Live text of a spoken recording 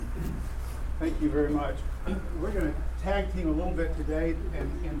Thank you very much. We're going to tag team a little bit today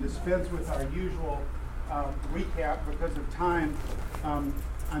and dispense with our usual recap because of time.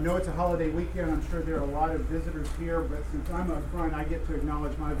 I know it's a holiday weekend. I'm sure there are a lot of visitors here, but since I'm up front, I get to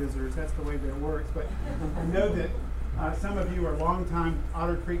acknowledge my visitors. That's the way that it works. But I know that some of you are longtime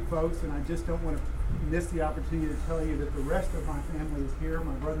Otter Creek folks, and I just don't want to miss the opportunity to tell you that the rest of my family is here.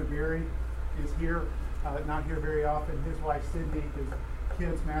 My brother Barry is here, not here very often. His wife Sydney, his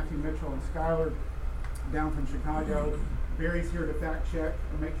kids Matthew, Mitchell, and Skylar down from Chicago. Barry's here to fact check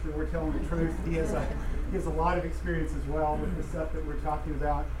and make sure we're telling the truth. He has a lot of experience as well with the stuff that we're talking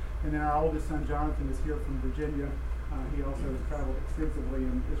about. And then our oldest son Jonathan is here from Virginia. He also has traveled extensively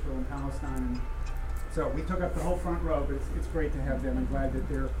in Israel and Palestine. And so we took up the whole front row, but it's great to have them. I'm glad that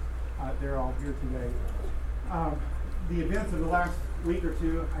they're all here today. The events of the last week or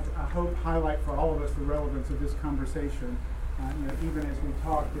two, I hope, highlight for all of us the relevance of this conversation. Even as we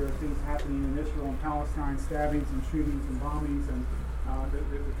talk, there are things happening in Israel and Palestine, stabbings and shootings and bombings, and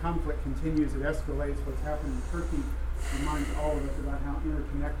the conflict continues. It escalates. What's happening in Turkey reminds all of us about how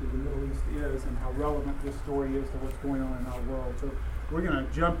interconnected the Middle East is and how relevant this story is to what's going on in our world. So we're going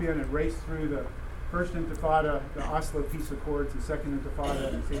to jump in and race through the First Intifada, the Oslo Peace Accords, the Second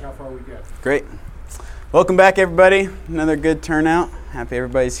Intifada, and see how far we get. Great. Welcome back, everybody. Another good turnout. Happy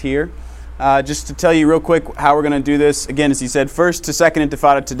everybody's here. Just to tell you real quick how we're going to do this. Again, as he said, First to Second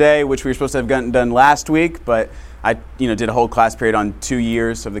Intifada today, which we were supposed to have gotten done last week, but I did a whole class period on 2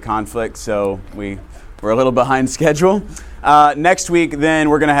 years of the conflict, so we're a little behind schedule. Next week, then,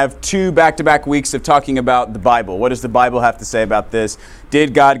 we're going to have 2 back-to-back weeks of talking about the Bible. What does the Bible have to say about this?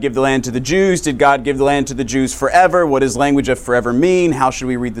 Did God give the land to the Jews? Did God give the land to the Jews forever? What does language of forever mean? How should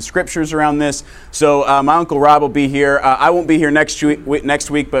we read the scriptures around this? So my Uncle Rob will be here. I won't be here next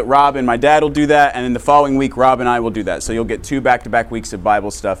week, but Rob and my dad will do that. And then the following week, Rob and I will do that. So you'll get 2 back-to-back weeks of Bible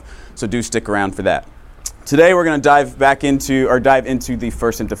stuff. So do stick around for that. Today we're going to dive into the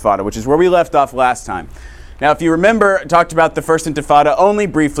First Intifada, which is where we left off last time. Now, if you remember, I talked about the First Intifada only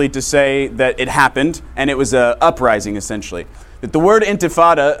briefly to say that it happened, and it was an uprising, essentially. That the word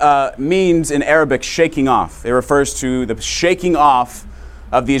Intifada means in Arabic shaking off. It refers to the shaking off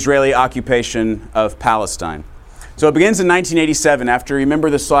of the Israeli occupation of Palestine. So it begins in 1987. After,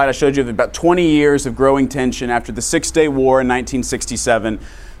 remember the slide I showed you of about 20 years of growing tension after the Six-Day War in 1967.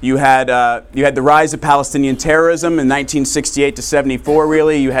 You had the rise of Palestinian terrorism in 1968 to 74,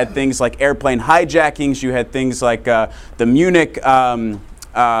 really. You had things like airplane hijackings. You had things like the Munich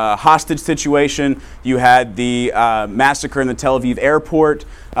hostage situation. You had the massacre in the Tel Aviv airport.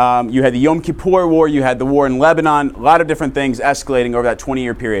 You had the Yom Kippur War. You had the war in Lebanon. A lot of different things escalating over that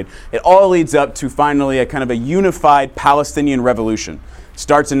 20-year period. It all leads up to finally a kind of a unified Palestinian revolution.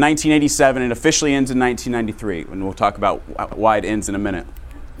 Starts in 1987 and officially ends in 1993, and we'll talk about why it ends in a minute.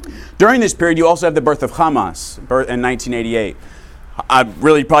 During this period, you also have the birth of Hamas in 1988. I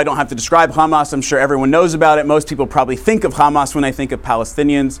really probably don't have to describe Hamas. I'm sure everyone knows about it. Most people probably think of Hamas when they think of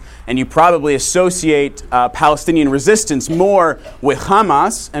Palestinians, and you probably associate Palestinian resistance more with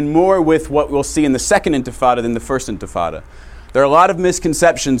Hamas and more with what we'll see in the Second Intifada than the First Intifada. There are a lot of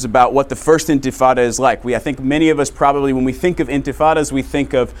misconceptions about what the First Intifada is like. I think many of us probably, when we think of intifadas, we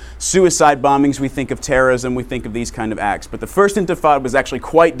think of suicide bombings, we think of terrorism, we think of these kind of acts. But the First Intifada was actually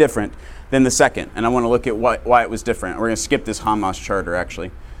quite different than the second, and I want to look at why it was different. We're going to skip this Hamas charter,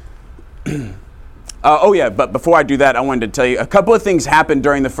 actually. But before I do that, I wanted to tell you a couple of things happened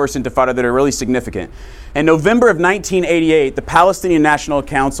during the First Intifada that are really significant. In November of 1988, the Palestinian National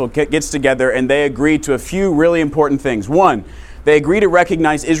Council gets together and they agree to a few really important things. One, they agree to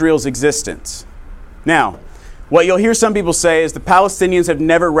recognize Israel's existence. Now, what you'll hear some people say is the Palestinians have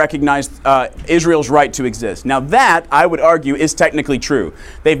never recognized Israel's right to exist. Now that, I would argue, is technically true.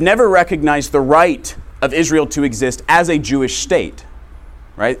 They've never recognized the right of Israel to exist as a Jewish state,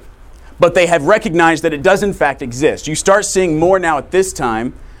 right? But they have recognized that it does in fact exist. You start seeing more now at this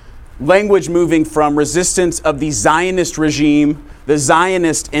time, language moving from resistance of the Zionist regime, the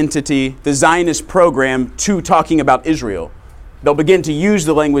Zionist entity, the Zionist program, to talking about Israel. They'll begin to use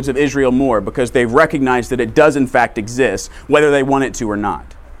the language of Israel more because they've recognized that it does in fact exist, whether they want it to or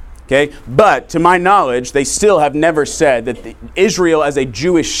not. Okay? But to my knowledge, they still have never said that Israel as a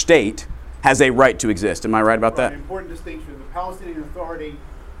Jewish state has a right to exist. Am I right about that? An important distinction. The Palestinian Authority,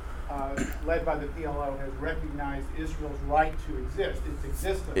 led by the PLO, has recognized Israel's right to exist, its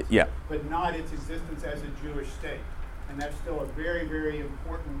existence, but not its existence as a Jewish state. And that's still a very, very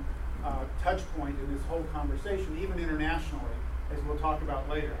important touch point in this whole conversation, even internationally, as we'll talk about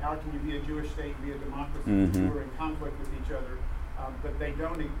later. How can you be a Jewish state and be a democracy? Who are in conflict with each other, but they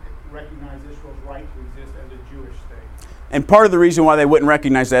don't recognize Israel's right to exist as a Jewish state. And part of the reason why they wouldn't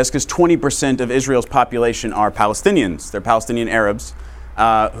recognize that is because 20% of Israel's population are Palestinians. They're Palestinian Arabs,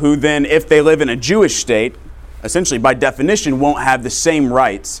 who then, if they live in a Jewish state, essentially by definition won't have the same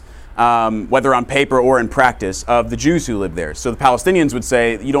rights, whether on paper or in practice, of the Jews who live there. So the Palestinians would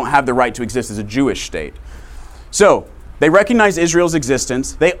say you don't have the right to exist as a Jewish state. So they recognize Israel's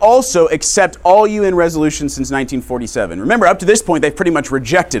existence. They also accept all UN resolutions since 1947. Remember, up to this point, they've pretty much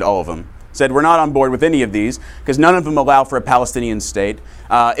rejected all of them. Said we're not on board with any of these because none of them allow for a Palestinian state.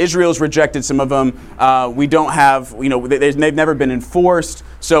 Israel's rejected some of them. We don't have, they've never been enforced,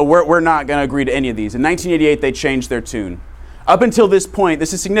 so we're not going to agree to any of these. In 1988, they changed their tune. Up until this point,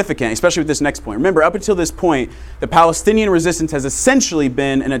 this is significant, especially with this next point. Remember, up until this point, the Palestinian resistance has essentially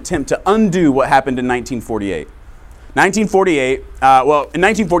been an attempt to undo what happened in 1948. 1948, in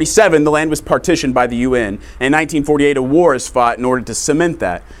 1947, the land was partitioned by the UN. And in 1948, a war is fought in order to cement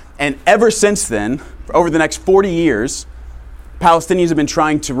that. And ever since then, over the next 40 years, Palestinians have been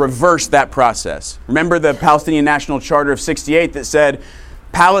trying to reverse that process. Remember the Palestinian National Charter of 68 that said,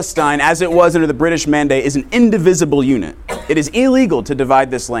 Palestine, as it was under the British Mandate, is an indivisible unit. It is illegal to divide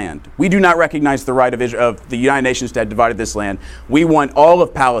this land. We do not recognize the right of the United Nations to have divided this land. We want all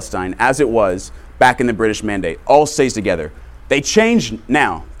of Palestine, as it was back in the British Mandate. All stays together. They change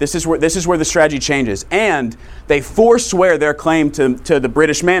now. This is where the strategy changes. And they forswear their claim to the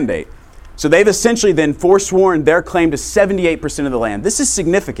British Mandate. So they've essentially then forsworn their claim to 78% of the land. This is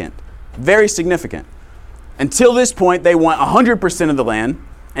significant, very significant. Until this point, they want 100% of the land.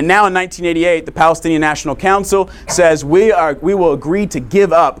 And now in 1988, the Palestinian National Council says we will agree to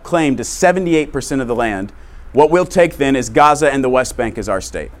give up claim to 78% of the land. What we'll take then is Gaza and the West Bank as our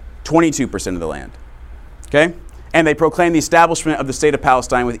state, 22% of the land. Okay? And they proclaim the establishment of the state of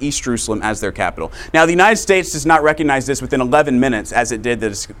Palestine with East Jerusalem as their capital. Now, the United States does not recognize this within 11 minutes, as it did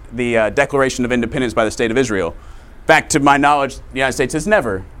the Declaration of Independence by the State of Israel. Back to my knowledge, the United States has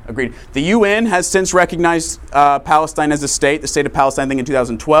never agreed. The UN has since recognized Palestine as a state, the state of Palestine, I think in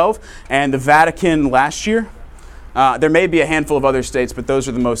 2012, and the Vatican last year. There may be a handful of other states, but those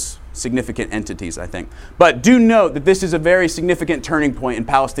are the most significant entities, I think. But do note that this is a very significant turning point in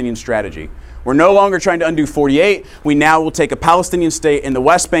Palestinian strategy. We're no longer trying to undo 48. We now will take a Palestinian state in the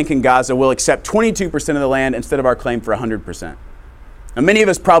West Bank and Gaza. We'll accept 22% of the land instead of our claim for 100%. Now, many of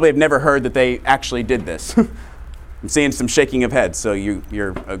us probably have never heard that they actually did this. I'm seeing some shaking of heads, so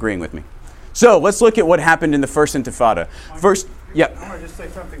you're agreeing with me. So let's look at what happened in the First Intifada. First, yeah. I want to just say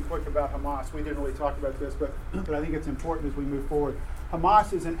something quick about Hamas. We didn't really talk about this, but I think it's important as we move forward.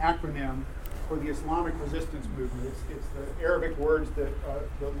 Hamas is an acronym for the Islamic Resistance Movement. It's the Arabic words that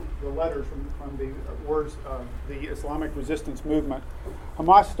the letters from the words of the Islamic Resistance Movement.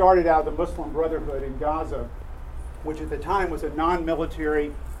 Hamas started out the Muslim Brotherhood in Gaza, which at the time was a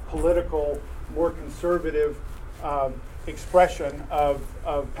non-military, political, more conservative expression of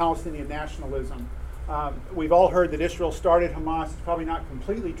Palestinian nationalism. We've all heard that Israel started Hamas. It's probably not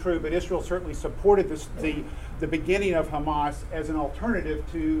completely true, but Israel certainly supported the beginning of Hamas as an alternative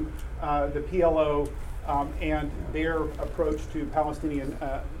to the PLO and their approach to Palestinian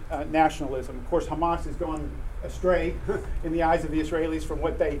nationalism. Of course, Hamas has gone astray in the eyes of the Israelis from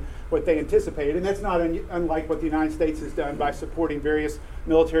what they anticipated, and that's not unlike what the United States has done by supporting various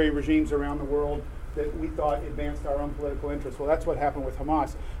military regimes around the world that we thought advanced our own political interests. Well, that's what happened with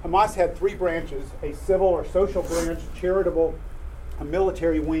Hamas. Hamas had three branches: a civil or social branch, charitable, a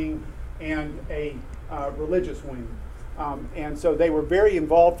military wing, and a religious wing. And so they were very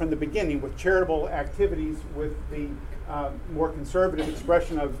involved from the beginning with charitable activities, with the more conservative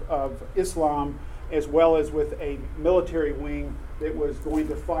expression of Islam, as well as with a military wing that was going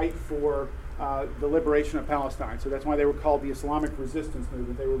to fight for the liberation of Palestine. So that's why they were called the Islamic Resistance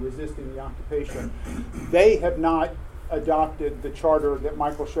Movement. They were resisting the occupation. They have not adopted the charter that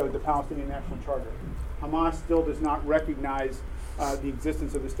Michael showed, the Palestinian National Charter. Hamas still does not recognize the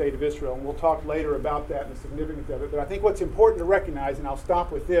existence of the State of Israel. And we'll talk later about that and the significance of it. But I think what's important to recognize, and I'll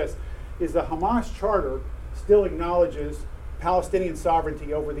stop with this, is the Hamas charter still acknowledges Palestinian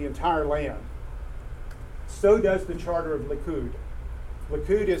sovereignty over the entire land. So does the charter of Likud.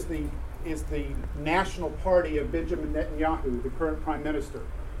 Likud is the national party of Benjamin Netanyahu, the current prime minister.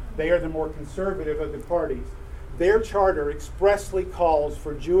 They are the more conservative of the parties. Their charter expressly calls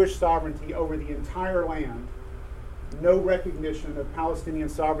for Jewish sovereignty over the entire land, no recognition of Palestinian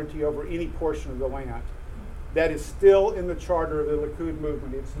sovereignty over any portion of the land. That is still in the charter of the Likud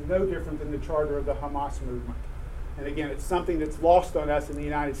movement. It's no different than the charter of the Hamas movement. And again, it's something that's lost on us in the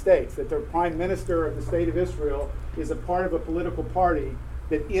United States, that the prime minister of the State of Israel is a part of a political party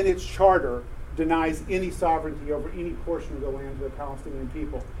that in its charter denies any sovereignty over any portion of the land to the Palestinian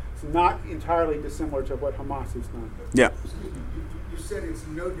people. It's not entirely dissimilar to what Hamas has done. Yeah. Excuse me, you said it's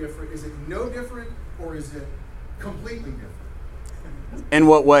no different. Is it no different or is it completely different? In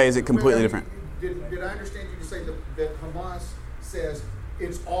what way is it completely different? Did I understand you to say that Hamas says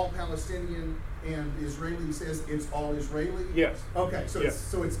it's all Palestinian and Israeli says it's all Israeli? Yes. Okay, so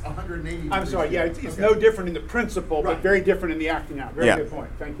Yes. it's 180 I'm degrees sorry, yeah, different. it's Okay. no different in the principle, but Right. very different in the acting out. Very Yeah. good point.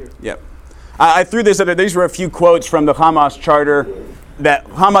 Thank you. Yep. I threw this out. These were a few quotes from the Hamas charter that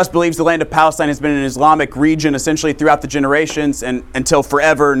Hamas believes the land of Palestine has been an Islamic region essentially throughout the generations and until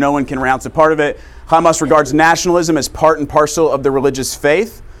forever no one can renounce a part of it. Hamas regards nationalism as part and parcel of the religious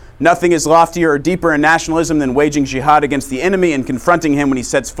faith. Nothing is loftier or deeper in nationalism than waging jihad against the enemy and confronting him when he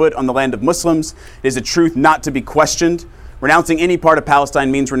sets foot on the land of Muslims. It is a truth not to be questioned. Renouncing any part of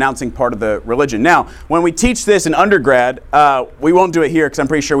Palestine means renouncing part of the religion. Now, when we teach this in undergrad, we won't do it here because I'm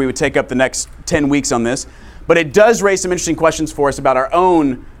pretty sure we would take up the next 10 weeks on this. But it does raise some interesting questions for us about our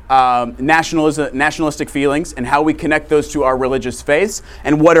own nationalistic feelings and how we connect those to our religious faiths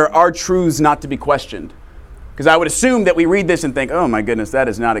and what are our truths not to be questioned. Because I would assume that we read this and think, oh my goodness, that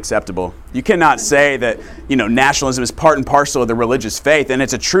is not acceptable. You cannot say that, nationalism is part and parcel of the religious faith and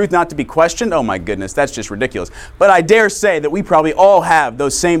it's a truth not to be questioned. Oh my goodness, that's just ridiculous. But I dare say that we probably all have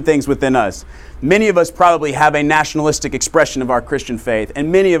those same things within us. Many of us probably have a nationalistic expression of our Christian faith,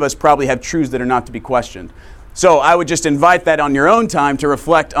 and many of us probably have truths that are not to be questioned. So I would just invite that on your own time to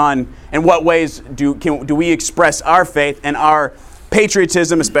reflect on in what ways do we express our faith and our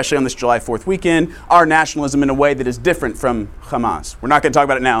patriotism, especially on this July 4th weekend, our nationalism in a way that is different from Hamas. We're not going to talk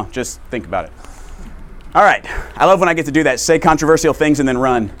about it now, just think about it. All right, I love when I get to do that, say controversial things and then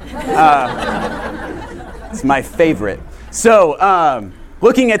run. It's my favorite. So,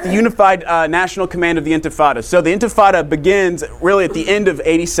 looking at the unified national command of the Intifada. So the Intifada begins really at the end of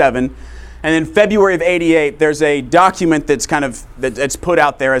 87. And in February of 88, there's a document that's put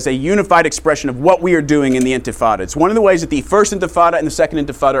out there as a unified expression of what we are doing in the Intifada. It's one of the ways that the first Intifada and the second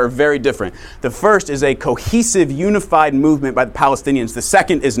Intifada are very different. The first is a cohesive, unified movement by the Palestinians. The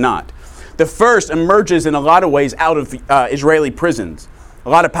second is not. The first emerges in a lot of ways out of Israeli prisons. A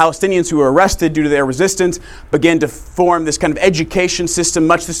lot of Palestinians who were arrested due to their resistance began to form this kind of education system,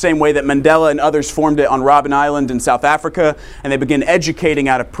 much the same way that Mandela and others formed it on Robben Island in South Africa. And they began educating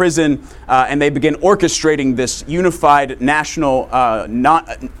out of prison, and they began orchestrating this unified national,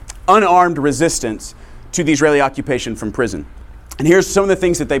 unarmed resistance to the Israeli occupation from prison. And here's some of the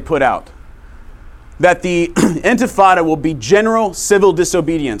things that they put out. That the Intifada will be general civil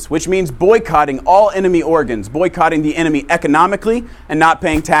disobedience, which means boycotting all enemy organs, boycotting the enemy economically and not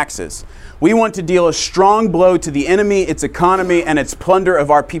paying taxes. We want to deal a strong blow to the enemy, its economy, and its plunder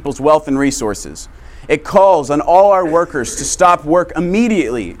of our people's wealth and resources. It calls on all our workers to stop work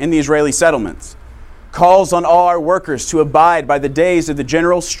immediately in the Israeli settlements. Calls on all our workers to abide by the days of the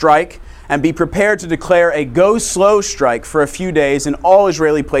general strike and be prepared to declare a go-slow strike for a few days in all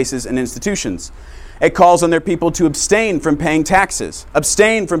Israeli places and institutions. It calls on their people to abstain from paying taxes,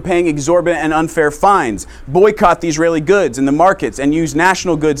 abstain from paying exorbitant and unfair fines, boycott the Israeli goods in the markets and use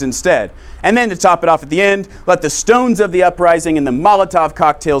national goods instead. And then to top it off at the end, let the stones of the uprising and the Molotov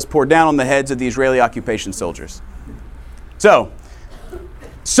cocktails pour down on the heads of the Israeli occupation soldiers. So,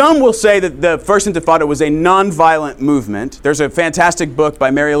 some will say that the First Intifada was a nonviolent movement. There's a fantastic book by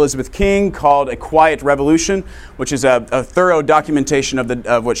Mary Elizabeth King called A Quiet Revolution, which is a thorough documentation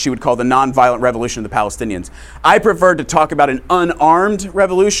of what she would call the nonviolent revolution of the Palestinians. I prefer to talk about an unarmed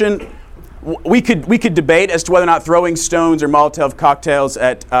revolution. We could debate as to whether or not throwing stones or Molotov cocktails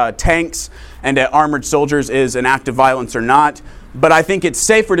at tanks and at armored soldiers is an act of violence or not. But I think it's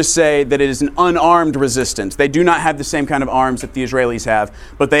safer to say that it is an unarmed resistance. They do not have the same kind of arms that the Israelis have,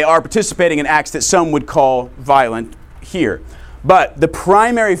 but they are participating in acts that some would call violent here. But the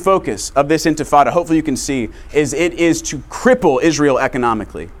primary focus of this Intifada, hopefully you can see, is it is to cripple Israel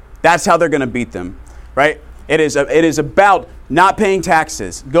economically. That's how they're going to beat them, right? It is about not paying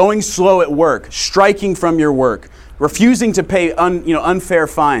taxes, going slow at work, striking from your work, refusing to pay unfair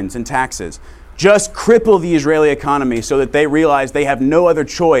fines and taxes. Just cripple the Israeli economy so that they realize they have no other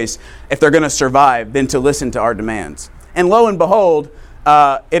choice if they're going to survive than to listen to our demands. And lo and behold,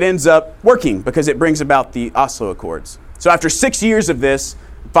 it ends up working because it brings about the Oslo Accords. So after 6 years of this,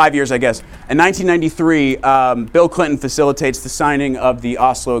 5 years I guess, in 1993, Bill Clinton facilitates the signing of the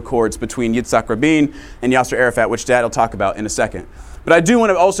Oslo Accords between Yitzhak Rabin and Yasser Arafat, which Dad will talk about in a second. But I do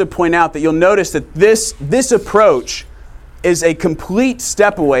want to also point out that you'll notice that this approach is a complete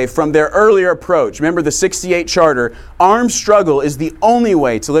step away from their earlier approach. Remember the 68 Charter, armed struggle is the only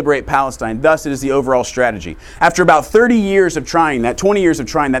way to liberate Palestine. Thus, it is the overall strategy. After about 30 years of trying that, 20 years of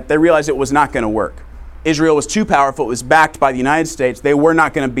trying that, they realized it was not going to work. Israel was too powerful. It was backed by the United States. They were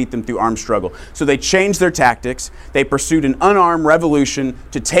not going to beat them through armed struggle. So they changed their tactics. They pursued an unarmed revolution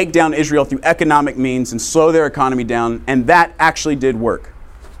to take down Israel through economic means and slow their economy down. And that actually did work.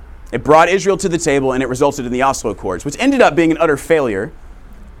 It brought Israel to the table, and it resulted in the Oslo Accords, which ended up being an utter failure.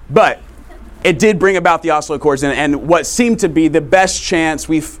 But it did bring about the Oslo Accords and what seemed to be the best chance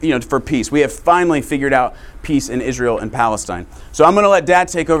for peace. We have finally figured out peace in Israel and Palestine. So I'm going to let Dad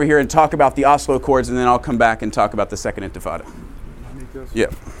take over here and talk about the Oslo Accords, and then I'll come back and talk about the Second Intifada. Yeah.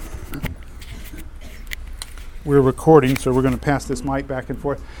 We're recording, so we're going to pass this mic back and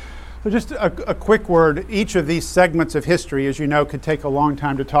forth. So just a quick word. Each of these segments of history, as you know, could take a long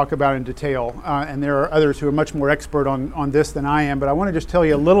time to talk about in detail. And there are others who are much more expert on this than I am. But I want to just tell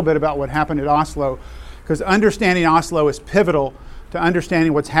you a little bit about what happened at Oslo, because understanding Oslo is pivotal to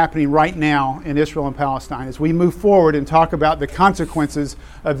understanding what's happening right now in Israel and Palestine. As we move forward and talk about the consequences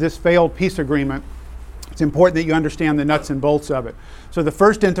of this failed peace agreement, it's important that you understand the nuts and bolts of it. So the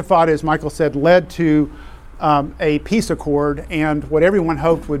first Intifada, as Michael said, led to a peace accord and what everyone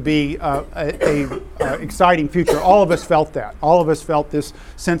hoped would be a exciting future. All of us felt that. All of us felt this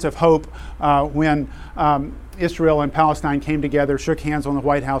sense of hope when Israel and Palestine came together, shook hands on the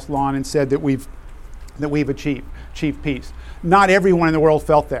White House lawn, and said that we've achieved peace. Not everyone in the world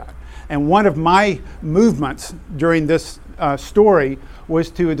felt that. And one of my movements during this story was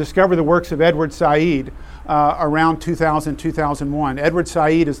to discover the works of Edward Said around 2000, 2001. Edward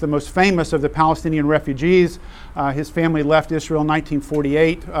Said is the most famous of the Palestinian refugees. His family left Israel in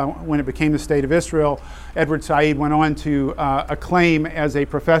 1948 when it became the State of Israel. Edward Said went on to acclaim as a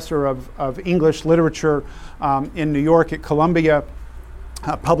professor of English literature in New York at Columbia.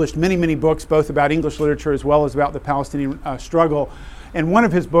 Published many, many books, both about English literature as well as about the Palestinian struggle. And one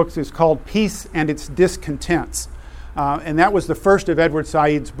of his books is called Peace and Its Discontents. And that was the first of Edward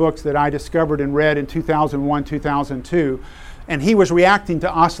Said's books that I discovered and read in 2001, 2002. And he was reacting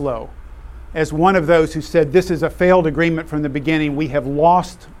to Oslo as one of those who said, this is a failed agreement from the beginning. We have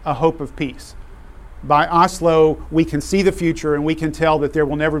lost a hope of peace. By Oslo, we can see the future and we can tell that there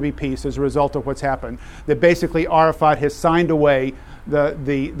will never be peace as a result of what's happened. That basically Arafat has signed away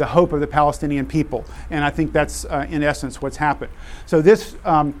the hope of the Palestinian people. And I think that's in essence what's happened. So this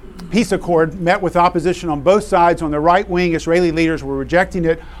peace accord met with opposition on both sides. On the right wing, Israeli leaders were rejecting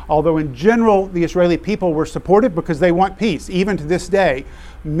it, although in general the Israeli people were supportive because they want peace. Even to this day,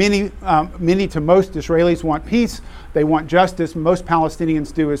 many to most Israelis want peace. They want justice. Most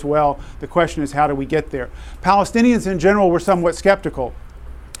Palestinians do as well. The question is, how do we get there? Palestinians in general were somewhat skeptical.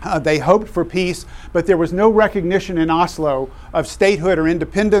 They hoped for peace, but there was no recognition in Oslo of statehood or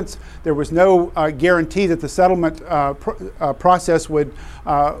independence. There was no guarantee that the settlement process would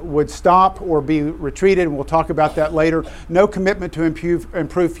stop or be retreated, and we'll talk about that later. No commitment to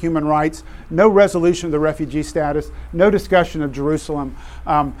improve human rights, no resolution of the refugee status, no discussion of Jerusalem,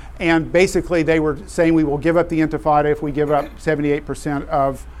 and basically they were saying we will give up the Intifada if we give up 78%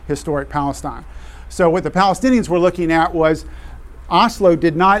 of historic Palestine. So what the Palestinians were looking at was Oslo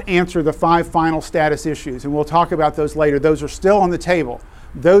did not answer the 5 final status issues, and we'll talk about those later. Those are still on the table.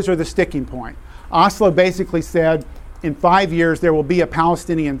 Those are the sticking point. Oslo basically said, in 5 years there will be a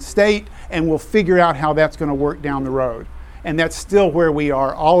Palestinian state, and we'll figure out how that's going to work down the road. And that's still where we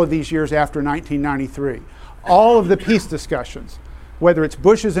are all of these years after 1993. All of the peace discussions, whether it's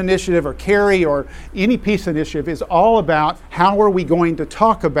Bush's initiative or Kerry or any peace initiative, is all about how are we going to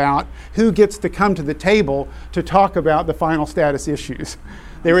talk about who gets to come to the table to talk about the final status issues.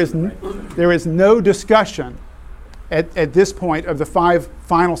 There is no discussion at this point of the 5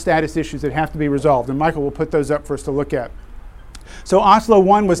 final status issues that have to be resolved. And Michael will put those up for us to look at. So Oslo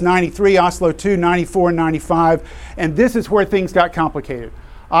 1 was 93, Oslo 2, 94, and 95. And this is where things got complicated.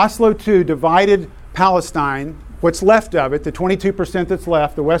 Oslo 2 divided Palestine, what's left of it, the 22% that's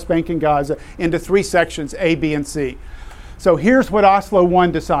left, the West Bank and Gaza, into 3 sections, A, B, and C. So here's what Oslo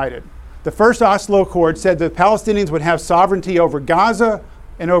 1 decided. The first Oslo Accord said that Palestinians would have sovereignty over Gaza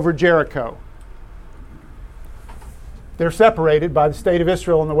and over Jericho. They're separated by the State of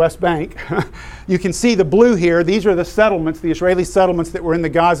Israel and the West Bank. You can see the blue here. These are the settlements, the Israeli settlements that were in the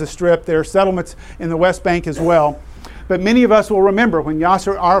Gaza Strip. There are settlements in the West Bank as well. But many of us will remember when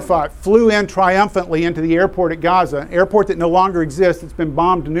Yasser Arafat flew in triumphantly into the airport at Gaza, an airport that no longer exists. It's been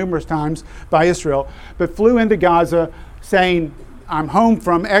bombed numerous times by Israel, but flew into Gaza saying, I'm home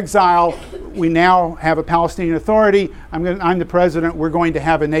from exile. We now have a Palestinian Authority. I'm the president. We're going to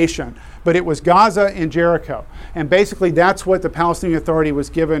have a nation. But it was Gaza and Jericho. And basically that's what the Palestinian Authority was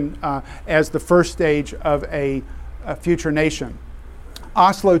given as the first stage of a future nation.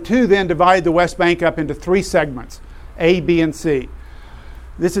 Oslo II then divided the West Bank up into 3 segments, A, B, and C.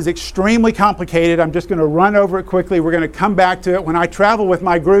 This is extremely complicated. I'm just going to run over it quickly. We're going to come back to it. When I travel with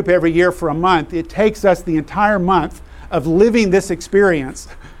my group every year for a month, it takes us the entire month of living this experience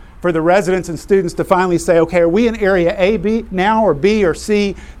for the residents and students to finally say, okay, are we in area A, B now, or B or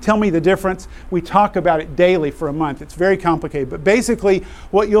C? Tell me the difference. We talk about it daily for a month. It's very complicated. But basically,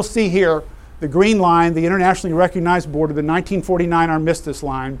 what you'll see here, the green line, the internationally recognized border, the 1949 armistice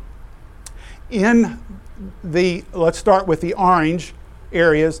line. Let's start with the orange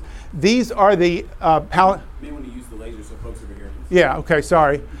areas. These are the may want to use the laser so folks over here. Yeah, okay,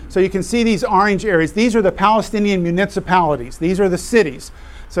 sorry. So you can see these orange areas. These are the Palestinian municipalities. These are the cities.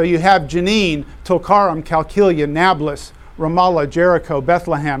 So you have Jenin, Tulkarm, Qalqilia, Nablus, Ramallah, Jericho,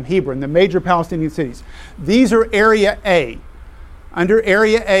 Bethlehem, Hebron, the major Palestinian cities. These are Area A. Under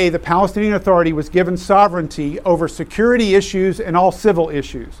Area A, the Palestinian Authority was given sovereignty over security issues and all civil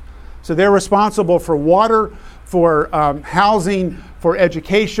issues. So they're responsible for water, for housing, for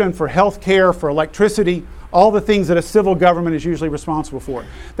education, for health care, for electricity, all the things that a civil government is usually responsible for.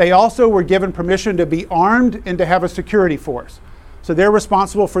 They also were given permission to be armed and to have a security force. So they're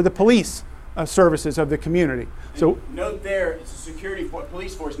responsible for the police services of the community. So note there, it's a security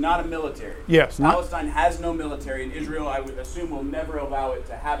police force, not a military. Yes. Palestine has no military, and Israel, I would assume, will never allow it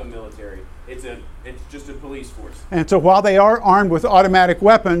to have a military. It's just a police force. And so while they are armed with automatic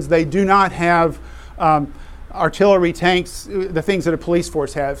weapons, they do not have artillery, tanks, the things that a police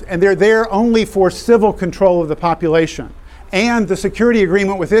force has. And they're there only for civil control of the population. And the security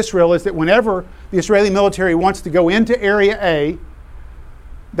agreement with Israel is that whenever the Israeli military wants to go into Area A,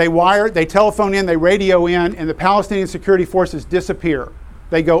 they telephone in, they radio in, and the Palestinian security forces disappear.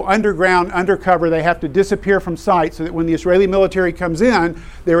 They go underground, undercover, they have to disappear from sight so that when the Israeli military comes in,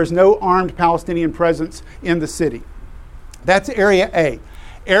 there is no armed Palestinian presence in the city. That's Area A.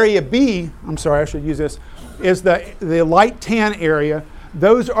 Area B, I'm sorry, I should use this, is the light tan area.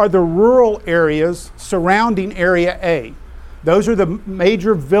 Those are the rural areas surrounding Area A. Those are the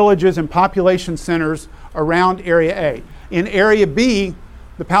major villages and population centers around Area A. In Area B,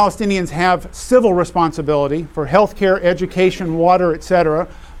 the Palestinians have civil responsibility for healthcare, education, water, etc.,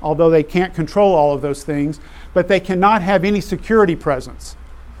 although they can't control all of those things, but they cannot have any security presence.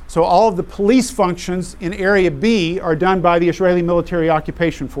 So all of the police functions in Area B are done by the Israeli military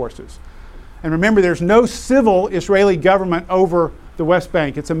occupation forces. And remember, there's no civil Israeli government over the West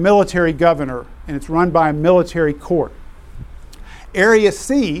Bank. It's a military governor, and it's run by a military court. Area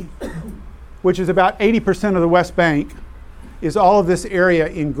C, which is about 80% of the West Bank, is all of this area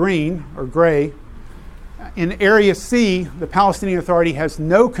in green or gray. In Area C, the Palestinian Authority has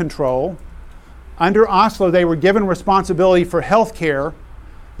no control. Under Oslo, they were given responsibility for health care,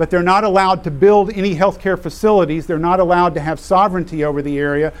 but they're not allowed to build any healthcare facilities. They're not allowed to have sovereignty over the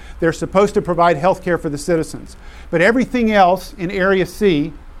area. They're supposed to provide healthcare for the citizens. But everything else in Area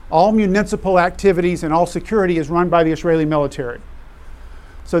C, all municipal activities and all security is run by the Israeli military.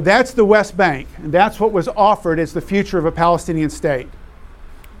 So that's the West Bank, and that's what was offered as the future of a Palestinian state.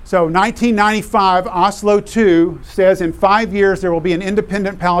 So 1995, Oslo II says in 5 years there will be an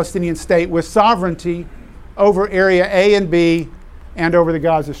independent Palestinian state with sovereignty over Area A and B and over the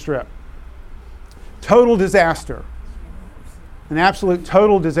Gaza Strip. Total disaster. An absolute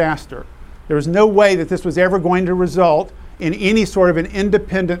total disaster. There was no way that this was ever going to result in any sort of an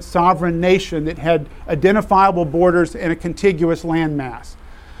independent sovereign nation that had identifiable borders and a contiguous landmass.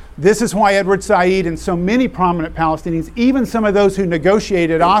 This is why Edward Said and so many prominent Palestinians, even some of those who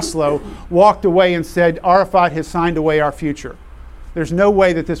negotiated Oslo, walked away and said, Arafat has signed away our future. There's no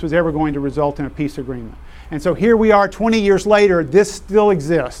way that this was ever going to result in a peace agreement. And so here we are 20 years later, this still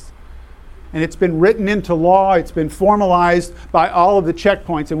exists. And it's been written into law, it's been formalized by all of the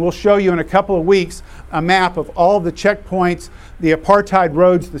checkpoints. And we'll show you in a couple of weeks a map of all of the checkpoints, the apartheid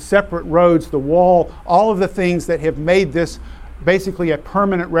roads, the separate roads, the wall, all of the things that have made this basically a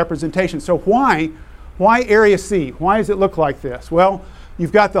permanent representation. So why Area C? Why does it look like this? Well,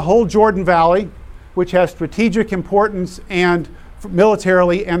 you've got the whole Jordan Valley, which has strategic importance and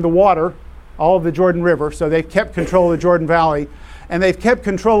militarily, and the water, all of the Jordan River. So they've kept control of the Jordan Valley. And they've kept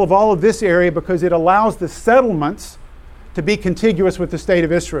control of all of this area because it allows the settlements to be contiguous with the state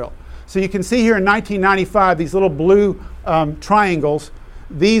of Israel. So you can see here in 1995, these little blue triangles.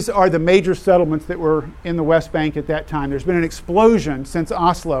 These are the major settlements that were in the West Bank at that time. There's been an explosion since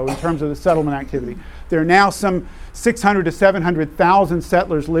Oslo in terms of the settlement activity. There are now some 600 to 700,000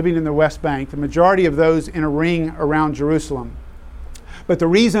 settlers living in the West Bank, the majority of those in a ring around Jerusalem. But the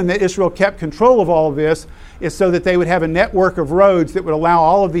reason that Israel kept control of all of this is so that they would have a network of roads that would allow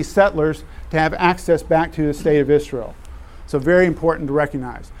all of these settlers to have access back to the state of Israel. So very important to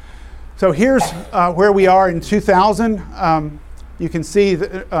recognize. So here's where we are in 2000. You can see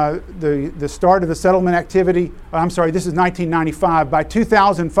the start of the settlement activity. I'm sorry, this is 1995. By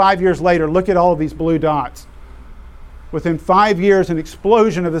 2000, 5 years later, look at all of these blue dots. Within 5 years, an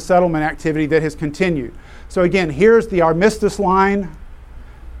explosion of the settlement activity that has continued. So again, here's the armistice line.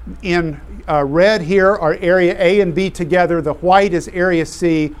 In red here are area A and B together. The white is area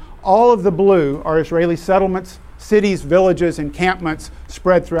C. All of the blue are Israeli settlements, cities, villages, encampments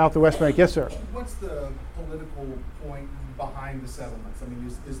spread throughout the West Bank. Yes, sir? What's the political point behind the settlements? I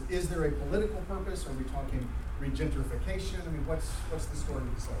mean, is there a political purpose? Are we talking regentrification? I mean, what's the story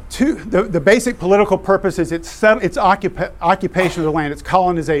of the settlement? The basic political purpose is it's occupation of the land, it's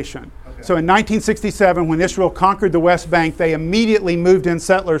colonization. Okay. So in 1967, when Israel conquered the West Bank, they immediately moved in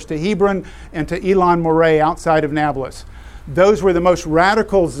settlers to Hebron and to Elon Moreh outside of Nablus. Those were the most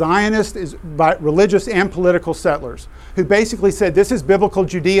radical Zionist, religious and political settlers who basically said, this is biblical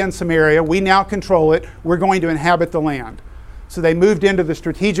Judea and Samaria, we now control it, we're going to inhabit the land. So they moved into the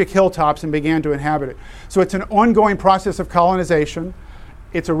strategic hilltops and began to inhabit it. So it's an ongoing process of colonization.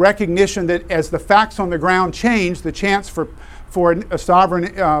 It's a recognition that as the facts on the ground change, the chance for a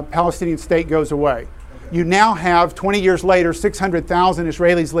sovereign Palestinian state goes away. Okay. You now have, 20 years later, 600,000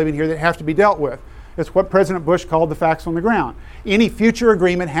 Israelis living here that have to be dealt with. It's what President Bush called the facts on the ground. Any future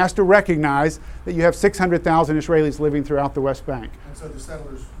agreement has to recognize that you have 600,000 Israelis living throughout the West Bank. And so the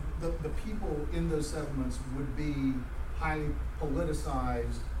settlers, the people in those settlements would be highly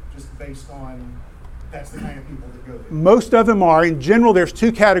politicized just based on that's the kind of people that go there. Most of them are. In general, there's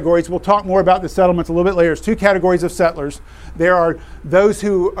two categories. We'll talk more about the settlements a little bit later. There's two categories of settlers. There are those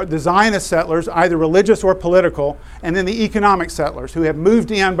who are the Zionist settlers, either religious or political, and then the economic settlers who have moved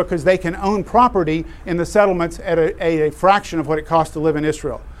in because they can own property in the settlements at a fraction of what it costs to live in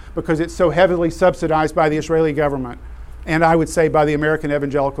Israel because it's so heavily subsidized by the Israeli government. And I would say by the American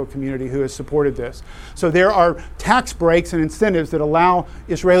evangelical community who has supported this. So there are tax breaks and incentives that allow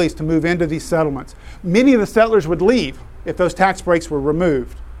Israelis to move into these settlements. Many of the settlers would leave if those tax breaks were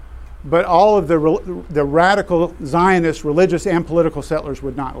removed, but all of the radical Zionist religious and political settlers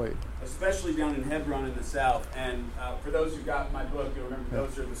would not leave. Especially down in Hebron in the south. And for those who got my book, you'll remember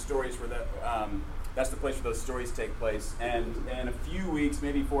those are the stories where that's the place where those stories take place. And in a few weeks,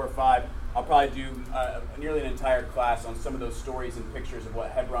 maybe 4 or 5, I'll probably do nearly an entire class on some of those stories and pictures of what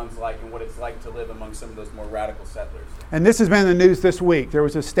Hebron's like and what it's like to live among some of those more radical settlers. And this has been in the news this week. There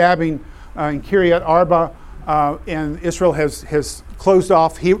was a stabbing in Kiryat Arba, and Israel has closed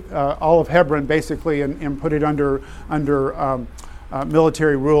off all of Hebron basically and put it under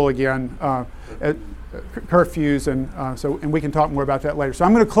military rule again, curfews, and we can talk more about that later. So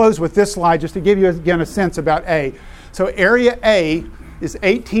I'm going to close with this slide just to give you again a sense about A. So Area A is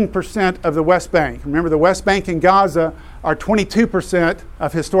 18% of the West Bank. Remember, the West Bank and Gaza are 22%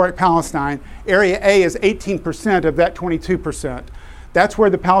 of historic Palestine. Area A is 18% of that 22%. That's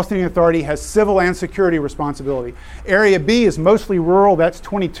where the Palestinian Authority has civil and security responsibility. Area B is mostly rural. That's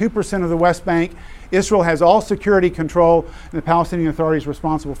 22% of the West Bank. Israel has all security control, and the Palestinian Authority is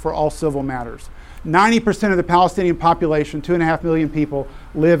responsible for all civil matters. 90% of the Palestinian population, 2.5 million people,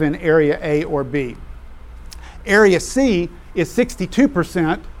 live in Area A or B. Area C is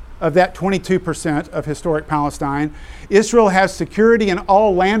 62% of that 22% of historic Palestine. Israel has security in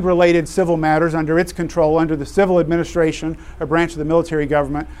all land-related civil matters under its control, under the civil administration, a branch of the military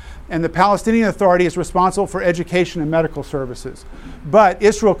government. And the Palestinian Authority is responsible for education and medical services. But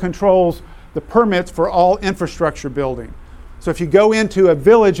Israel controls the permits for all infrastructure building. So if you go into a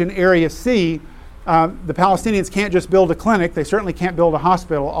village in Area C, the Palestinians can't just build a clinic. They certainly can't build a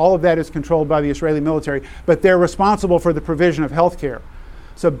hospital. All of that is controlled by the Israeli military, but they're responsible for the provision of health care.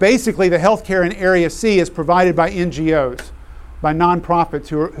 So basically, the health care in Area C is provided by NGOs, by nonprofits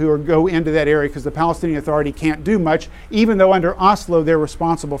who go into that area because the Palestinian Authority can't do much, even though under Oslo they're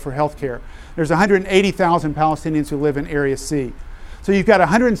responsible for health care. There's 180,000 Palestinians who live in Area C. So you've got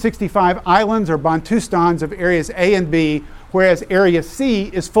 165 islands or Bantustans of areas A and B, whereas Area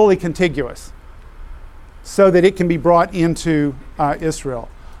C is fully contiguous, so that it can be brought into Israel.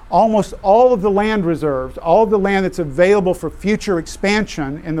 Almost all of the land reserves, all of the land that's available for future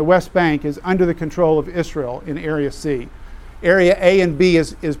expansion in the West Bank is under the control of Israel in Area C. Area A and B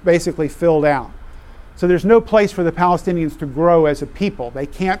is basically filled out. So there's no place for the Palestinians to grow as a people. They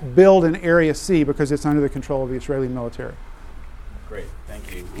can't build in Area C because it's under the control of the Israeli military. Great,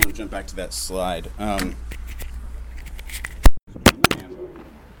 thank you. I want to jump back to that slide. That's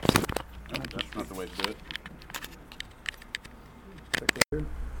not the way to do it.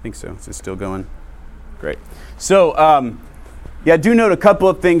 I think so. Is it still going? Great. So, do note a couple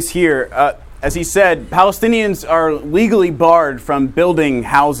of things here. As he said, Palestinians are legally barred from building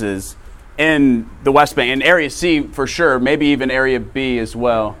houses in the West Bank, in Area C for sure, maybe even Area B as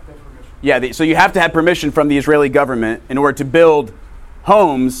well. Yeah, so you have to have permission from the Israeli government in order to build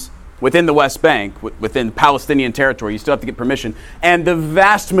homes within the West Bank, within Palestinian territory. You still have to get permission. And the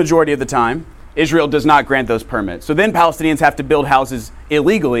vast majority of the time, Israel does not grant those permits. So then Palestinians have to build houses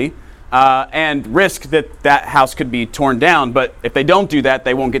illegally and risk that house could be torn down. But if they don't do that,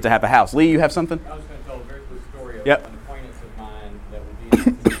 they won't get to have a house. Lee, you have something? I was going to tell a very quick story of Yep. an acquaintance of mine that would be in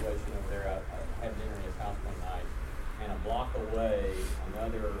a situation over there. I had dinner in his house one night, and a block away,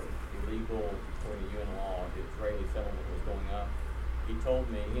 another illegal, according to UN law, Israeli settlement was going up. He told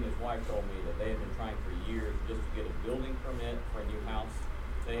me, he and his wife told me that they had been trying for years just to get a building permit for a new house.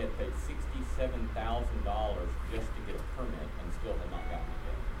 They had paid $67,000 just to get a permit and still had not gotten it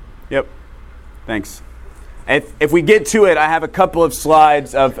yet. Yep. Thanks. If we get to it, I have a couple of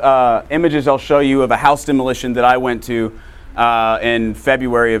slides of images I'll show you of a house demolition that I went to in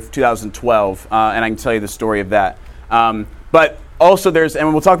February of 2012, and I can tell you the story of that. But also there's,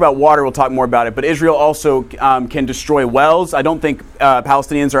 and we'll talk about water, we'll talk more about it, but Israel also can destroy wells. I don't think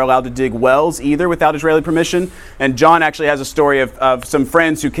Palestinians are allowed to dig wells either without Israeli permission. And John actually has a story of some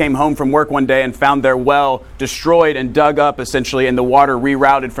friends who came home from work one day and found their well destroyed and dug up essentially, and the water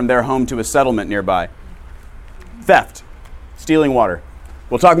rerouted from their home to a settlement nearby. Theft, stealing water.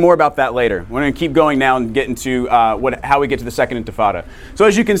 We'll talk more about that later. We're going to keep going now and get into how we get to the Second Intifada. So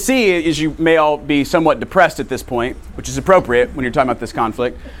as you can see, as you may all be somewhat depressed at this point, which is appropriate when you're talking about this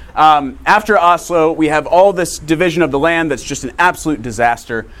conflict. After Oslo, we have all this division of the land that's just an absolute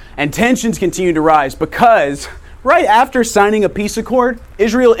disaster. And tensions continue to rise because right after signing a peace accord,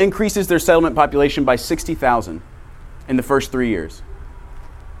 Israel increases their settlement population by 60,000 in the first 3 years.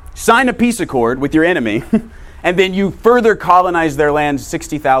 Sign a peace accord with your enemy, and then you further colonize their land,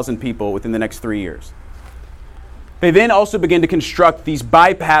 60,000 people within the next 3 years. They then also begin to construct these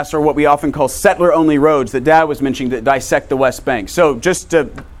bypass, or what we often call settler-only roads that Dad was mentioning that dissect the West Bank. So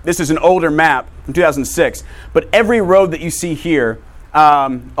this is an older map from 2006, but every road that you see here,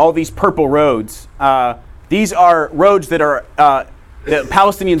 all these purple roads, these are roads that that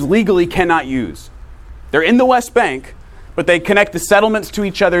Palestinians legally cannot use. They're in the West Bank, but they connect the settlements to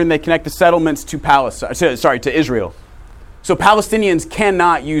each other, and they connect the settlements to to Israel. So Palestinians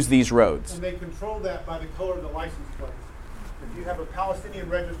cannot use these roads. And they control that by the color of the license plate. If you have a Palestinian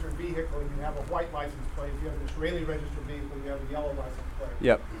registered vehicle, you have a white license plate. If you have an Israeli registered vehicle, you have a yellow license plate.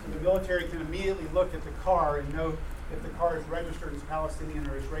 Yep. So the military can immediately look at the car and know if the car is registered as Palestinian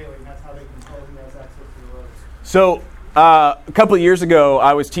or Israeli, and that's how they control who has access to the roads. So a couple of years ago,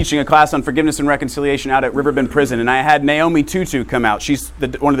 I was teaching a class on forgiveness and reconciliation out at Riverbend Prison, and I had Naomi Tutu come out. She's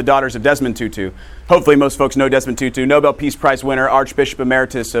one of the daughters of Desmond Tutu. Hopefully most folks know Desmond Tutu, Nobel Peace Prize winner, Archbishop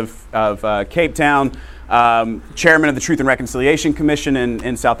Emeritus of Cape Town, chairman of the Truth and Reconciliation Commission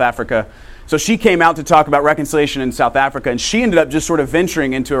in South Africa. So she came out to talk about reconciliation in South Africa, and she ended up just sort of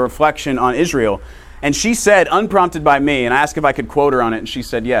venturing into a reflection on Israel. And she said, unprompted by me, and I asked if I could quote her on it, and she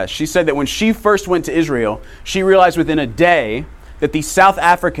said yes. She said that when she first went to Israel, she realized within a day that the South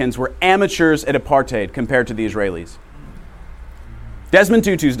Africans were amateurs at apartheid compared to the Israelis. Desmond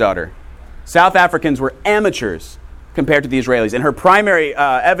Tutu's daughter. South Africans were amateurs compared to the Israelis. And her primary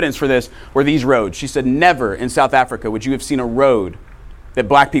evidence for this were these roads. She said, never in South Africa would you have seen a road that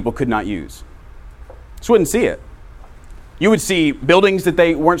black people could not use. Just wouldn't see it. You would see buildings that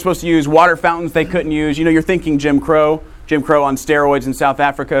they weren't supposed to use, water fountains they couldn't use. You know, you're thinking Jim Crow on steroids in South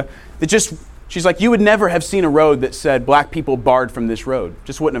Africa. She's like, you would never have seen a road that said black people barred from this road.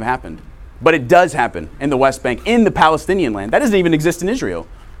 Just wouldn't have happened. But it does happen in the West Bank, in the Palestinian land. That doesn't even exist in Israel.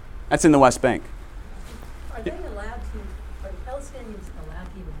 That's in the West Bank. Are the Palestinians allowed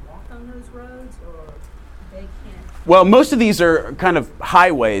to even walk on those roads, or they can't? Well, most of these are kind of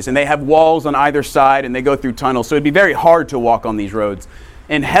highways, and they have walls on either side, and they go through tunnels, so it'd be very hard to walk on these roads.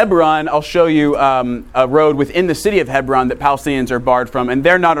 In Hebron, I'll show you a road within the city of Hebron that Palestinians are barred from, and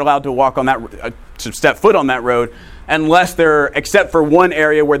they're not allowed to walk on that, to step foot on that road, unless except for one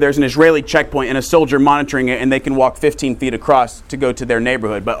area where there's an Israeli checkpoint and a soldier monitoring it, and they can walk 15 feet across to go to their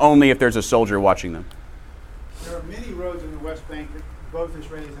neighborhood, but only if there's a soldier watching them. There are many roads in the West Bank that both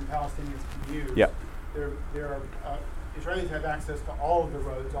Israelis and Palestinians can use. Yep. Israelis have access to all of the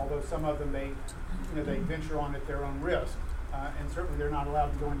roads, although some of them they venture on at their own risk, and certainly they're not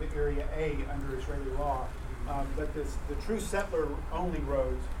allowed to go into Area A under Israeli law. But the true settler-only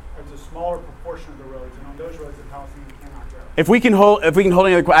roads are a smaller proportion of the roads, and on those roads the Palestinians cannot go. If we can hold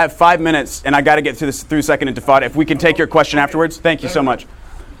any other, I have 5 minutes, and I got to get through Second Intifada. If we can take your question afterwards, thank you so much.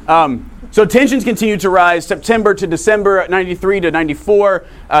 So tensions continued to rise. September to December 93 to 94,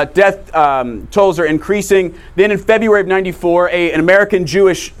 death tolls are increasing. Then in February of 94, an American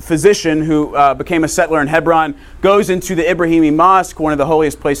Jewish physician who became a settler in Hebron goes into the Ibrahimi Mosque, one of the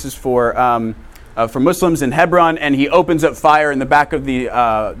holiest places for Muslims in Hebron, and he opens up fire in the back of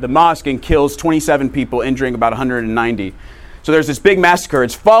the mosque and kills 27 people, injuring about 190. So there's this big massacre.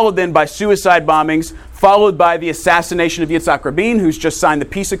 It's followed then by suicide bombings, followed by the assassination of Yitzhak Rabin, who's just signed the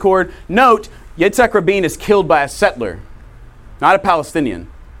peace accord. Note, Yitzhak Rabin is killed by a settler, not a Palestinian.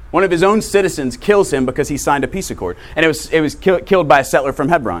 One of his own citizens kills him because he signed a peace accord. And it was killed by a settler from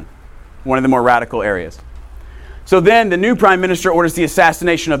Hebron, one of the more radical areas. So then the new prime minister orders the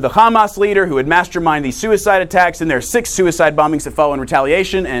assassination of the Hamas leader who had masterminded these suicide attacks, and there are 6 suicide bombings that follow in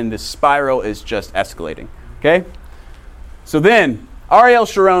retaliation, and the spiral is just escalating. Okay? So then, Ariel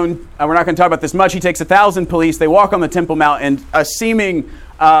Sharon, we're not going to talk about this much, he takes 1,000 police, they walk on the Temple Mount, and a seeming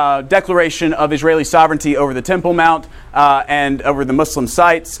declaration of Israeli sovereignty over the Temple Mount and over the Muslim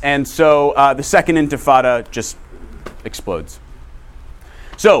sites, and so the Second Intifada just explodes.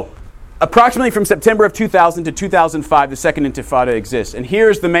 So, approximately from September of 2000 to 2005, the Second Intifada exists, and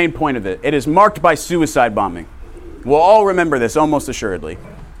here's the main point of it. It is marked by suicide bombing. We'll all remember this almost assuredly.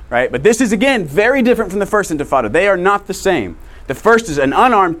 Right? But this is, again, very different from the First Intifada. They are not the same. The first is an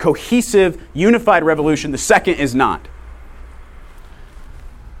unarmed, cohesive, unified revolution. The second is not.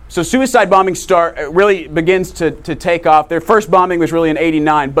 So suicide bombing really begins to take off. Their first bombing was really in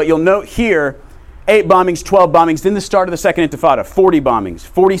 89, but you'll note here, 8 bombings, 12 bombings. Then the start of the Second Intifada, 40 bombings,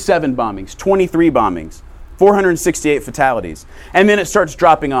 47 bombings, 23 bombings, 468 fatalities. And then it starts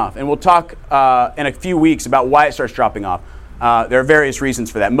dropping off. And we'll talk in a few weeks about why it starts dropping off. There are various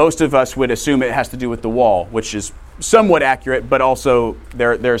reasons for that. Most of us would assume it has to do with the wall, which is somewhat accurate, but also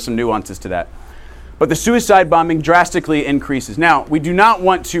there are some nuances to that. But the suicide bombing drastically increases. Now, we do not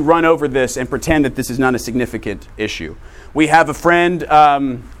want to run over this and pretend that this is not a significant issue. We have a friend,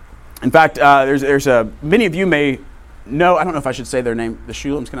 in fact, many of you may know, I don't know if I should say their name, the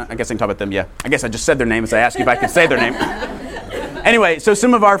Shulams, I guess I can talk about them, yeah. I guess I just said their name as I asked you if I could say their name. Anyway, so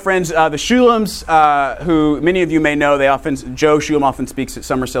some of our friends, the Shulams, who many of you may know, Joe Shulam often speaks at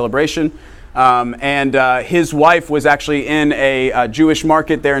Summer Celebration. And his wife was actually in a Jewish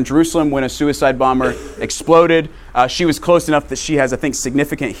market there in Jerusalem when a suicide bomber exploded. She was close enough that she has, I think,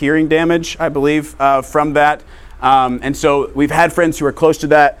 significant hearing damage, I believe, from that. And so we've had friends who are close to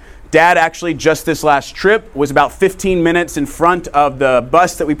that. Dad actually, just this last trip, was about 15 minutes in front of the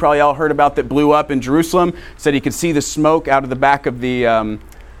bus that we probably all heard about that blew up in Jerusalem. Said he could see the smoke out of the back of the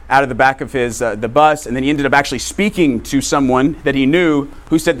bus, and then he ended up actually speaking to someone that he knew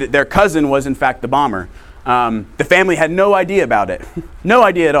who said that their cousin was in fact the bomber. The family had no idea about it, no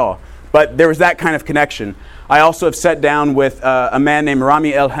idea at all. But there was that kind of connection. I also have sat down with a man named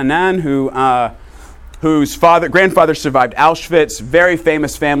Rami El-Hanan, whose grandfather survived Auschwitz, very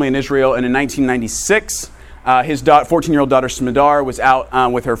famous family in Israel, and in 1996, his 14-year-old daughter Smadar was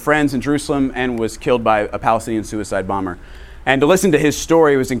out with her friends in Jerusalem and was killed by a Palestinian suicide bomber. And to listen to his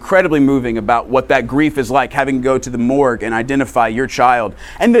story was incredibly moving about what that grief is like, having to go to the morgue and identify your child.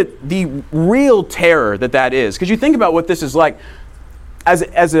 And the real terror that is. Because you think about what this is like.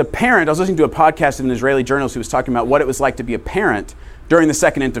 As a parent, I was listening to a podcast of an Israeli journalist who was talking about what it was like to be a parent during the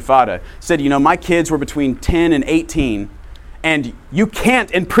Second Intifada. Said, my kids were between 10 and 18, and you can't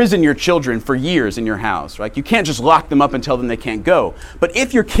imprison your children for years in your house, right? You can't just lock them up and tell them they can't go. But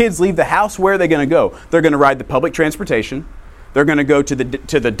if your kids leave the house, where are they going to go? They're going to ride the public transportation. They're going to go to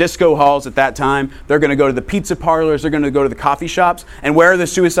the disco halls at that time. They're going to go to the pizza parlors. They're going to go to the coffee shops. And where are the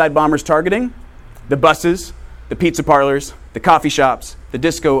suicide bombers targeting? The buses, the pizza parlors, the coffee shops, the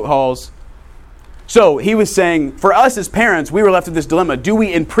disco halls. So he was saying, for us as parents, we were left with this dilemma. Do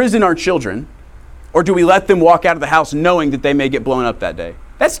we imprison our children, or do we let them walk out of the house knowing that they may get blown up that day?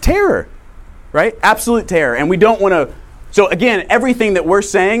 That's terror, right? Absolute terror. And we don't want to... So again, everything that we're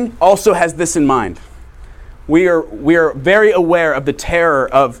saying also has this in mind. We are very aware of the terror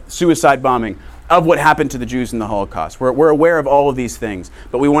of suicide bombing, of what happened to the Jews in the Holocaust. We're aware of all of these things,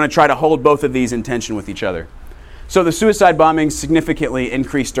 but we want to try to hold both of these in tension with each other. So the suicide bombing significantly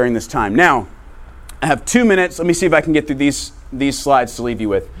increased during this time. Now, I have 2 minutes. Let me see if I can get through these slides to leave you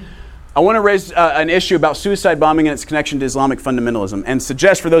with. I want to raise an issue about suicide bombing and its connection to Islamic fundamentalism, and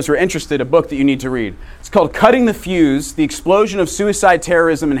suggest for those who are interested a book that you need to read. It's called Cutting the Fuse, The Explosion of Suicide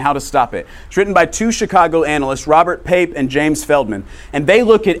Terrorism and How to Stop It. It's written by 2 Chicago analysts, Robert Pape and James Feldman, and they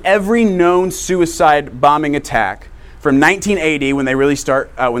look at every known suicide bombing attack from 1980, when they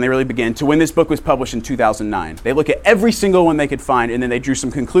really began, to when this book was published in 2009. They look at every single one they could find, and then they drew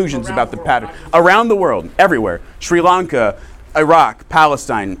some conclusions about the pattern. Around the world, everywhere. Sri Lanka, Iraq,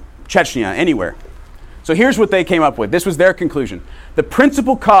 Palestine, Chechnya, anywhere. So here's what they came up with. This was their conclusion. The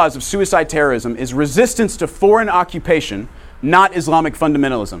principal cause of suicide terrorism is resistance to foreign occupation, not Islamic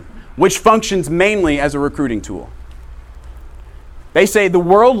fundamentalism, which functions mainly as a recruiting tool. They say the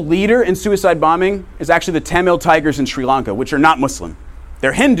world leader in suicide bombing is actually the Tamil Tigers in Sri Lanka, which are not Muslim.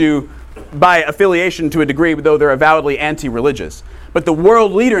 They're Hindu by affiliation to a degree, though they're avowedly anti-religious. But the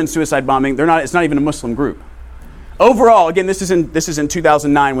world leader in suicide bombing, it's not even a Muslim group. Overall, again, this is in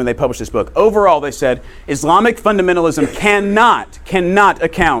 2009 when they published this book. Overall, they said, Islamic fundamentalism cannot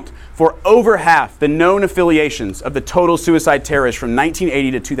account for over half the known affiliations of the total suicide terrorists from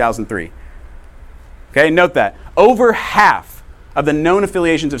 1980 to 2003. Okay, note that. Over half of the known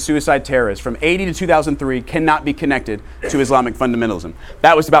affiliations of suicide terrorists from 80 to 2003 cannot be connected to Islamic fundamentalism.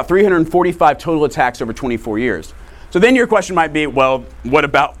 That was about 345 total attacks over 24 years. So then your question might be, well, what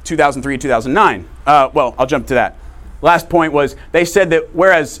about 2003 and 2009? Well, I'll jump to that. Last point was, they said that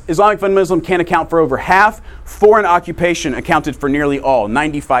whereas Islamic fundamentalism can account for over half, foreign occupation accounted for nearly all,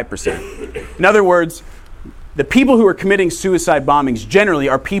 95%. In other words, the people who are committing suicide bombings generally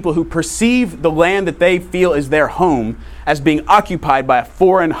are people who perceive the land that they feel is their home as being occupied by a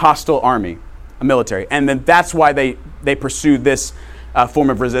foreign hostile army, a military. And then that's why they pursue this form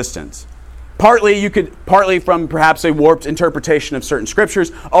of resistance. Partly from perhaps a warped interpretation of certain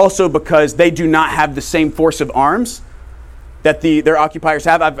scriptures, also because they do not have the same force of arms that their occupiers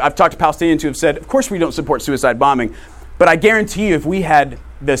have. I've talked to Palestinians who have said, of course we don't support suicide bombing, but I guarantee you if we had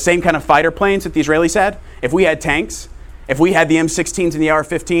the same kind of fighter planes that the Israelis had, if we had tanks, if we had the M16s and the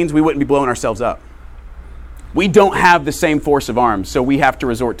AR-15s, we wouldn't be blowing ourselves up. We don't have the same force of arms, so we have to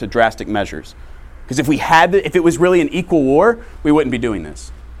resort to drastic measures. Because if it was really an equal war, we wouldn't be doing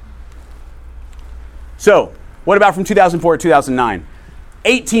this. So, what about from 2004 to 2009?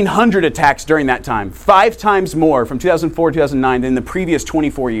 1,800 attacks during that time, 5 times more from 2004 to 2009 than the previous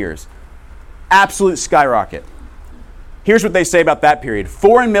 24 years. Absolute skyrocket. Here's what they say about that period.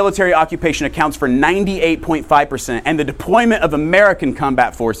 Foreign military occupation accounts for 98.5%, and the deployment of American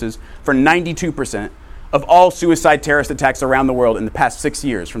combat forces for 92% of all suicide terrorist attacks around the world in the past 6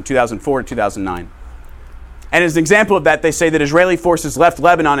 years, from 2004 to 2009. And as an example of that, they say that Israeli forces left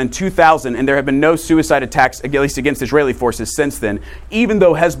Lebanon in 2000, and there have been no suicide attacks, at least against Israeli forces, since then, even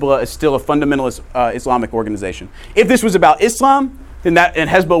though Hezbollah is still a fundamentalist Islamic organization. If this was about Islam, then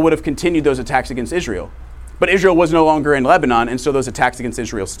Hezbollah would have continued those attacks against Israel. But Israel was no longer in Lebanon, and so those attacks against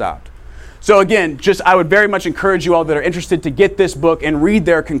Israel stopped. So again, I would very much encourage you all that are interested to get this book and read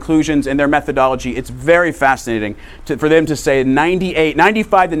their conclusions and their methodology. It's very fascinating for them to say 95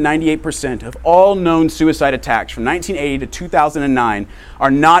 to 98% of all known suicide attacks from 1980 to 2009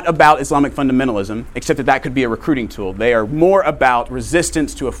 are not about Islamic fundamentalism, except that could be a recruiting tool. They are more about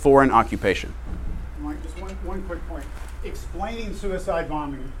resistance to a foreign occupation. Mike, just one quick point. Explaining suicide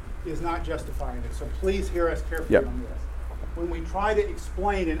bombing is not justifying it, so please hear us carefully on this. When we try to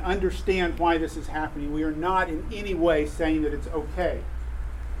explain and understand why this is happening, we are not in any way saying that it's okay.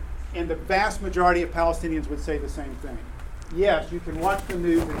 And the vast majority of Palestinians would say the same thing. Yes, you can watch the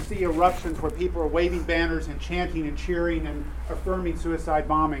news and see eruptions where people are waving banners and chanting and cheering and affirming suicide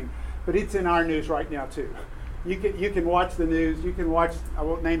bombing, but it's in our news right now too. You can watch the news, you can watch, I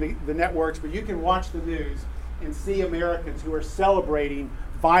won't name the networks, but you can watch the news and see Americans who are celebrating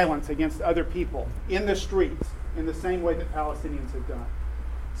violence against other people in the streets, in the same way that Palestinians have done.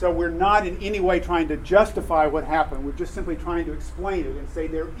 So we're not in any way trying to justify what happened. We're just simply trying to explain it and say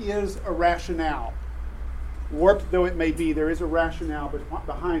there is a rationale. Warped though it may be, there is a rationale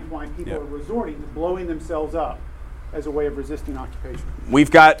behind why people are resorting to blowing themselves up as a way of resisting occupation.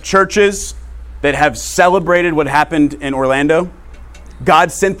 We've got churches that have celebrated what happened in Orlando.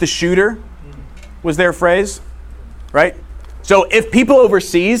 God sent the shooter was their phrase, right? So if people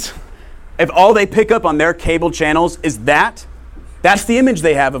overseas, if all they pick up on their cable channels is that's the image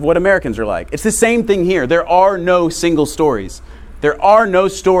they have of what Americans are like. It's the same thing here. There are no single stories. There are no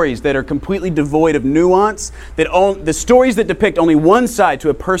stories that are completely devoid of nuance. The stories that depict only one side to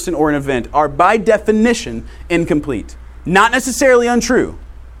a person or an event are by definition incomplete. Not necessarily untrue,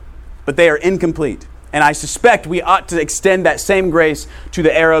 but they are incomplete. And I suspect we ought to extend that same grace to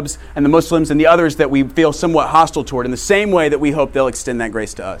the Arabs and the Muslims and the others that we feel somewhat hostile toward in the same way that we hope they'll extend that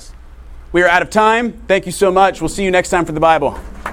grace to us. We are out of time. Thank you so much. We'll see you next time for the Bible.